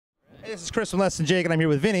This is Chris from Less Than Jake, and I'm here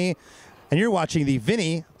with Vinny, and you're watching the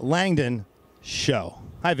Vinnie Langdon Show.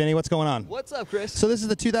 Hi, Vinny. What's going on? What's up, Chris? So this is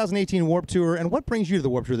the 2018 Warped Tour, and what brings you to the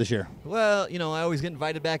Warped Tour this year? Well, you know, I always get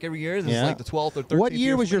invited back every year. This is like the 12th or 13th What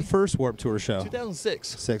year was for your me. first Warped Tour show? 2006.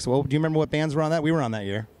 Six. Well, do you remember what bands were on that? We were on that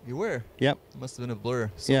year. You were? Yep. Must have been a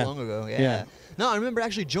blur so long ago. Yeah. No, I remember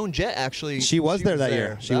actually Joan Jett actually. She was there that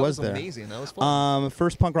year. She was there. Amazing. That was fun.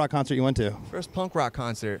 First punk rock concert you went to? First punk rock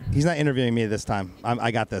concert. He's not interviewing me this time.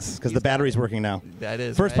 I got this because the battery's working now. That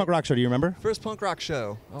is. First right? punk rock show. Do you remember? First punk rock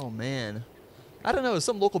show. Oh man. I don't know. It was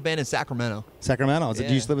some local band in Sacramento. Sacramento. Did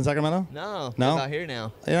you used to live in Sacramento? No. No. I'm out here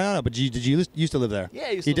now. No. But did you used to live there? Yeah, I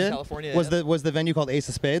used to live in California. Was the venue called Ace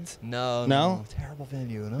of Spades? No. No. Terrible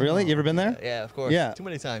venue. No. Really? You ever been there? Yeah, of course. Yeah. Too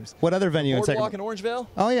many times. What other venue in Sacramento? Boardwalk in Orangevale.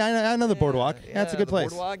 Oh yeah, I know the Boardwalk. Yeah, it's a good place.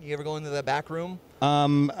 Boardwalk. You ever go into that back room?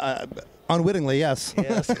 Unwittingly, yes.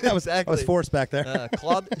 Yes, exactly. I was forced back there.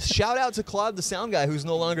 Claude, shout out to Claude, the sound guy, who's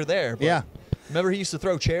no longer there. But yeah. Remember he used to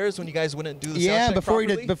throw chairs when you guys wouldn't do the sound check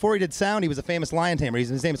properly? before he did sound, he was a famous lion tamer.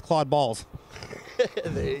 His name is Claude Balls.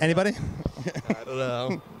 Anybody? I don't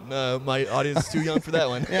know. No, my audience is too young for that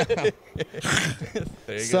one.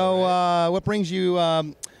 There you go. What brings you?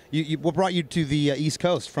 What brought you to the East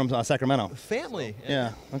Coast from Sacramento? Family.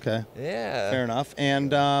 Yeah. Okay. Yeah. Fair enough.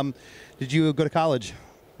 And did you go to college?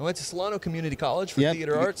 I went to Solano Community College for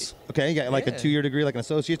theater arts. Okay, you got like a 2-year degree, like an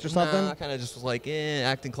associate's or something? Nah, I kind of just was like,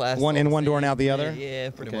 acting class. One in, one door, and out the other? Yeah,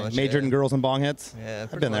 pretty much. Majored in girls and bong hits? Yeah,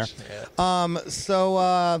 I've been there.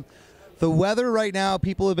 Yeah. The weather right now,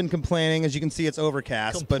 people have been complaining. As you can see, it's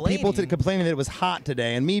overcast. But people complaining that it was hot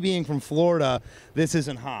today. And me being from Florida, this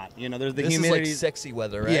isn't hot. You know, there's the humidity. This is like sexy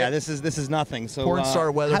weather, right? Yeah, this is nothing. So porn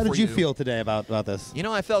star weather. How did you feel today about this? You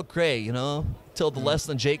know, I felt great. You know, till the Less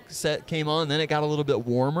Than Jake set came on, then it got a little bit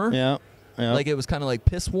warmer. Yeah. Like it was kind of like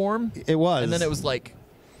piss warm. It was. And then it was like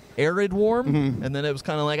arid warm. And then it was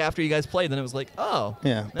kind of like after you guys played, then it was like, oh,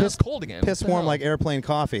 yeah, now it's cold again. Piss warm like airplane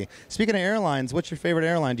coffee. Speaking of airlines, what's your favorite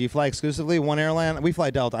airline? Do you fly exclusively one airline? We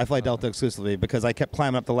fly Delta. I fly Delta exclusively because I kept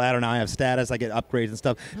climbing up the ladder. Now I have status. I get upgrades and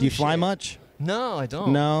stuff. Do you fly much? No, I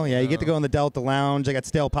don't. No, yeah, you get to go in the Delta Lounge. I got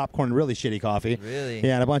stale popcorn and really shitty coffee. Really?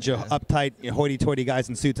 Yeah, and a bunch of uptight, hoity-toity guys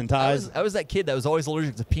in suits and ties. I was that kid that was always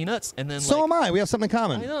allergic to peanuts, and then so am I. We have something in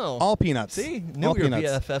common. I know. All peanuts. See, knew we were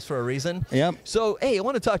BFFs for a reason. Yep. So, hey, I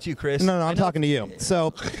want to talk to you, Chris. No, I'm talking to you.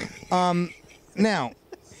 So, now,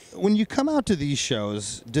 when you come out to these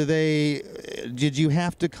shows, did you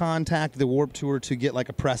have to contact the Warped Tour to get like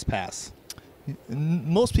a press pass?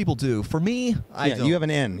 Most people do. For me, I don't. You have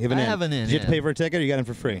an in. I have an in. Did you have to pay for a ticket, or you got it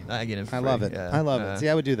for free? I get it for free. I love it. Yeah. I love it. See,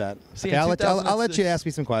 I would do that. See, okay, I'll let you ask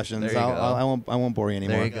me some questions. There you go. I won't bore you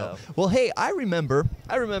anymore. There you go. Well, hey, I remember,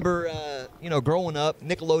 you know, growing up,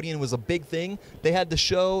 Nickelodeon was a big thing. They had the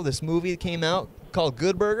show, this movie that came out called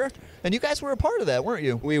Good Burger, and you guys were a part of that, weren't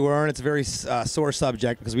you? We were, and it's a very sore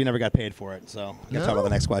subject because we never got paid for it. So I can talk about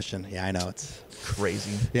the next question. Yeah, I know it's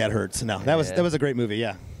crazy. Yeah, it hurts. No, that was a great movie.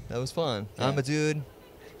 Yeah, that was fun. Yeah. I'm a dude.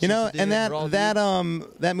 You know, and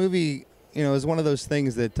that movie, you know, is one of those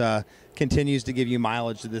things that continues to give you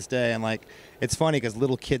mileage to this day. And like, it's funny because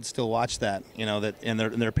little kids still watch that, you know, and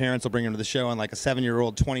their parents will bring them to the show, and like a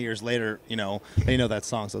 7-year-old, 20 years later, you know, they know that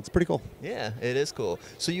song. So it's pretty cool. Yeah, it is cool.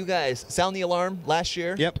 So you guys, Sound the Alarm last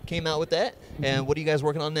year. Yep. Came out with that. And what are you guys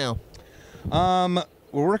working on now?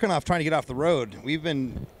 We're working off trying to get off the road. We've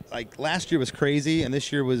been like, last year was crazy, and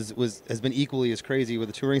this year has been equally as crazy with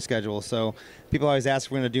the touring schedule. So people always ask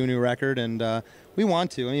if we're going to do a new record, and we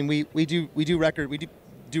want to. I mean, we do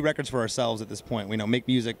records for ourselves at this point. We make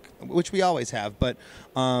music, which we always have, but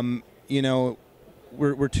you know,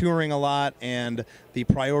 we're touring a lot, and the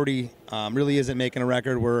priority really isn't making a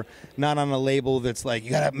record. We're not on a label that's like, you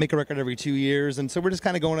got to make a record every 2 years, and so we're just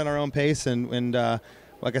kind of going at our own pace, and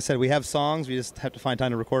like I said, we have songs. We just have to find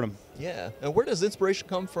time to record them. Yeah. And where does inspiration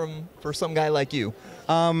come from for some guy like you?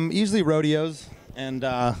 Usually rodeos and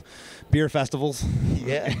beer festivals.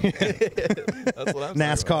 Yeah. That's what I'm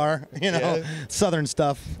NASCAR, you know, Southern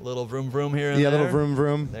stuff. Little vroom vroom here and there. Yeah, little vroom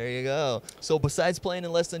vroom. There you go. So besides playing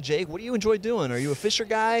in Less Than Jake, what do you enjoy doing? Are you a Fisher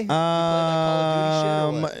guy?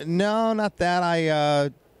 No, not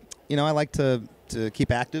that. You know, I like to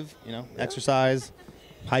keep active. You know, exercise,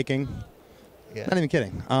 hiking. Yeah. Not even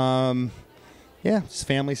kidding. Yeah, just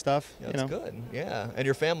family stuff. Yeah, that's good. Yeah, and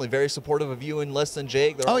your family very supportive of you and Less Than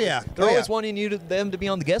Jake. They're they're always wanting them to be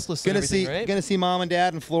on the guest list. Right? Gonna see mom and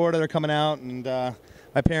dad in Florida. They're coming out, and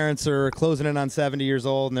my parents are closing in on 70 years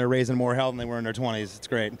old, and they're raising more hell than they were in their 20s. It's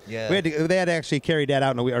great. Yeah, they had to actually carry dad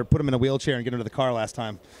out or put him in a wheelchair and get him to the car last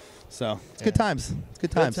time. So it's good times. It's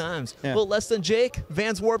good times. Good times. Yeah. Well, Less Than Jake,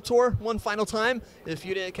 Vans Warped Tour, one final time. If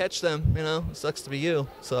you didn't catch them, you know, it sucks to be you.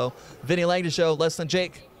 So, Vinnie Langdon Show, Less Than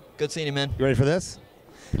Jake. Good seeing you, man. You ready for this?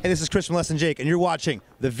 Hey, this is Chris from Less Than Jake, and you're watching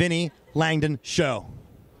The Vinnie Langdon Show.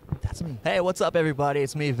 That's me. Hey, what's up, everybody?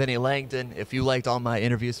 It's me, Vinnie Langdon. If you liked all my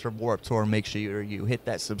interviews from Warped Tour, make sure you hit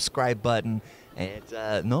that subscribe button.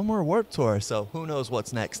 And no more Warped Tour, so who knows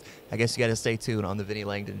what's next. I guess you got to stay tuned on The Vinnie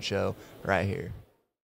Langdon Show right here.